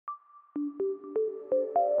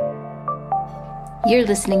You're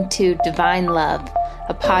listening to Divine Love,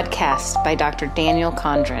 a podcast by Dr. Daniel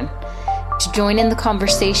Condren. To join in the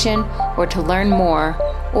conversation or to learn more,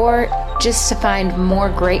 or just to find more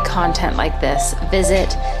great content like this, visit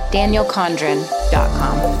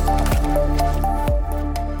danielcondren.com.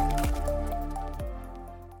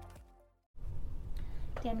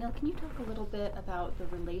 Daniel, can you talk a little bit about the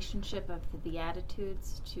relationship of the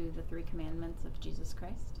Beatitudes to the three commandments of Jesus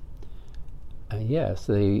Christ? Yes,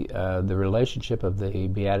 the relationship of the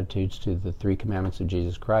Beatitudes to the three commandments of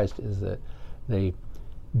Jesus Christ is that the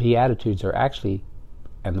Beatitudes are actually,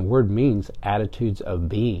 and the word means attitudes of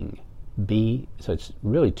being. So it's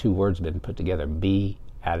really two words been put together,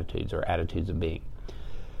 Beatitudes, or attitudes of being.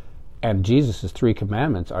 And Jesus' three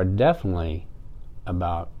commandments are definitely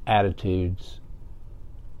about attitudes,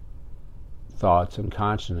 thoughts, and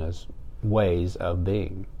consciousness, ways of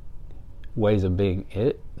being. Ways of being.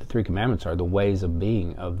 The three commandments are the ways of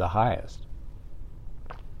being of the highest.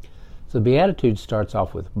 So the Beatitude starts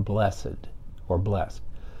off with blessed or blessed.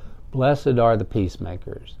 Blessed are the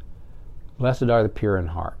peacemakers. Blessed are the pure in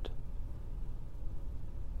heart.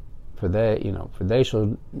 For they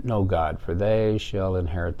shall know God, for they shall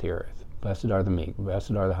inherit the earth. Blessed are the meek,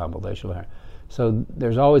 blessed are the humble, they shall inherit. So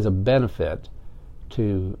there's always a benefit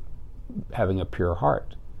to having a pure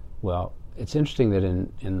heart. Well, it's interesting that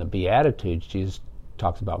in the Beatitudes, Jesus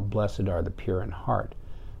talks about blessed are the pure in heart,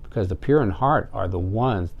 because the pure in heart are the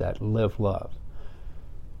ones that live love.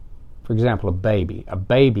 For example, a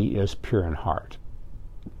baby is pure in heart,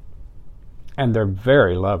 and they're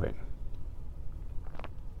very loving.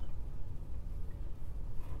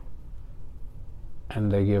 And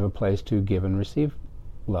they give a place to give and receive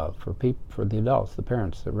love for the adults, the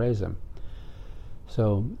parents that raise them.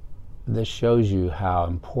 So this shows you how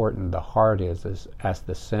important the heart is as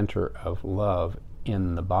the center of love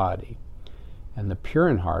in the body. And the pure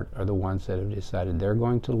in heart are the ones that have decided they're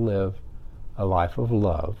going to live a life of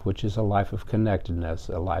love, which is a life of connectedness,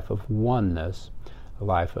 a life of oneness, a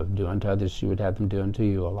life of do unto others as you would have them do unto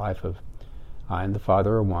you, a life of I and the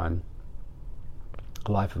Father are one,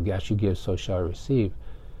 a life of as you give, so shall you receive,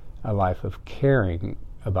 a life of caring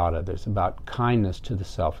about others, about kindness to the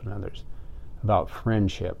self and others, about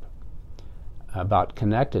friendship, about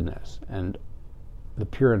connectedness. And the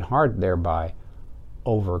pure in heart thereby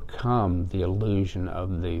overcome the illusion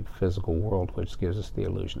of the physical world, which gives us the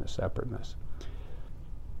illusion of separateness.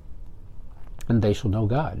 And they shall know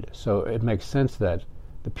God. So it makes sense that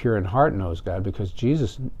the pure in heart knows God, because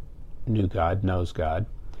Jesus knew God, knows God,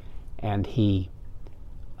 and he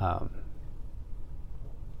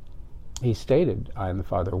stated, I and the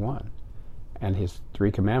Father are one. And his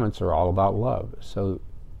three commandments are all about love. So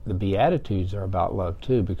the Beatitudes are about love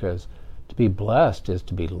too, because to be blessed is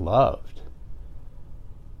to be loved.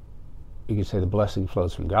 You could say the blessing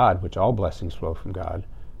flows from God, which all blessings flow from God,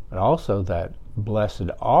 but also that blessed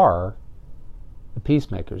are the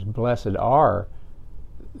peacemakers, blessed are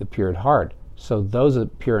the pure in heart. So those that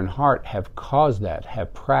are pure in heart have caused that,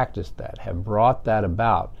 have practiced that, have brought that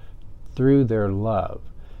about through their love.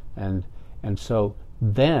 And so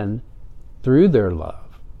then, through their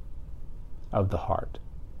love of the heart,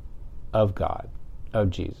 of God, of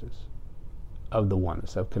Jesus, of the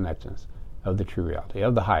oneness, of connectedness, of the true reality,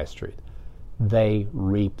 of the highest truth, they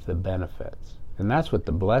reap the benefits. And that's what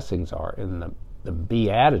the blessings are in the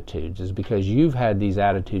Beatitudes, is because you've had these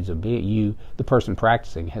attitudes of being, the person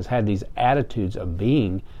practicing, has had these attitudes of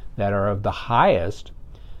being that are of the highest,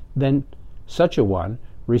 then such a one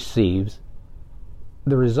receives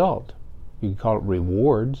the result. You can call it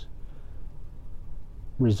rewards.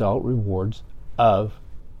 Rewards of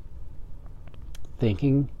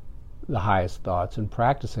thinking the highest thoughts and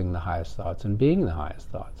practicing the highest thoughts and being the highest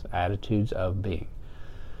thoughts, attitudes of being.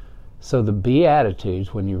 So the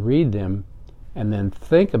Beatitudes, when you read them and then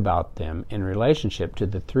think about them in relationship to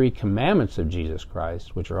the three commandments of Jesus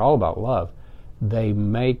Christ, which are all about love, they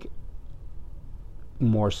make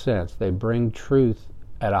more sense. They bring truth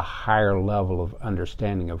at a higher level of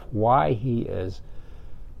understanding of why he is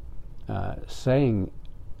saying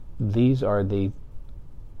these are the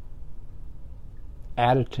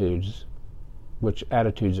attitudes, which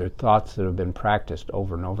attitudes are thoughts that have been practiced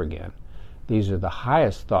over and over again. These are the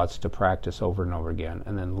highest thoughts to practice over and over again,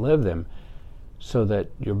 and then live them so that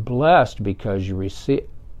you're blessed because you receive,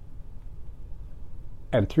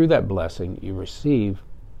 and through that blessing you receive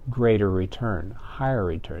greater return, higher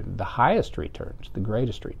return, the highest returns, the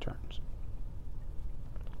greatest returns.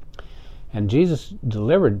 And Jesus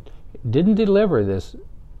didn't deliver this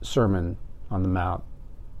Sermon on the Mount,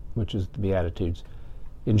 which is the Beatitudes,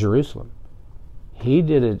 in Jerusalem. He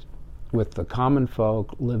did it with the common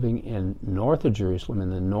folk living in north of Jerusalem, in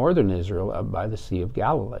the northern Israel, up by the Sea of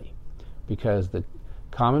Galilee, because the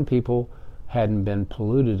common people hadn't been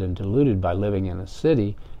polluted and diluted by living in a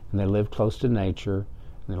city, and they lived close to nature,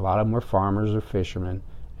 and a lot of them were farmers or fishermen,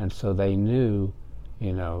 and so they knew,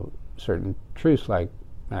 certain truths like,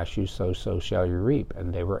 as you sow, so shall you reap,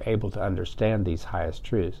 and they were able to understand these highest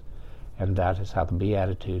truths. And that is how the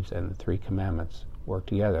Beatitudes and the Three Commandments work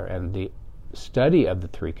together. And the study of the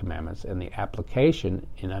Three Commandments and the application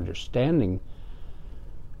in understanding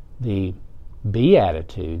the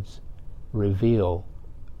Beatitudes reveal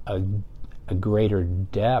a greater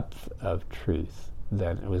depth of truth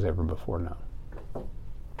than was ever before known.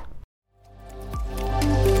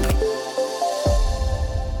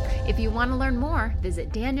 If you want to learn more,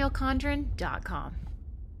 visit danielcondren.com.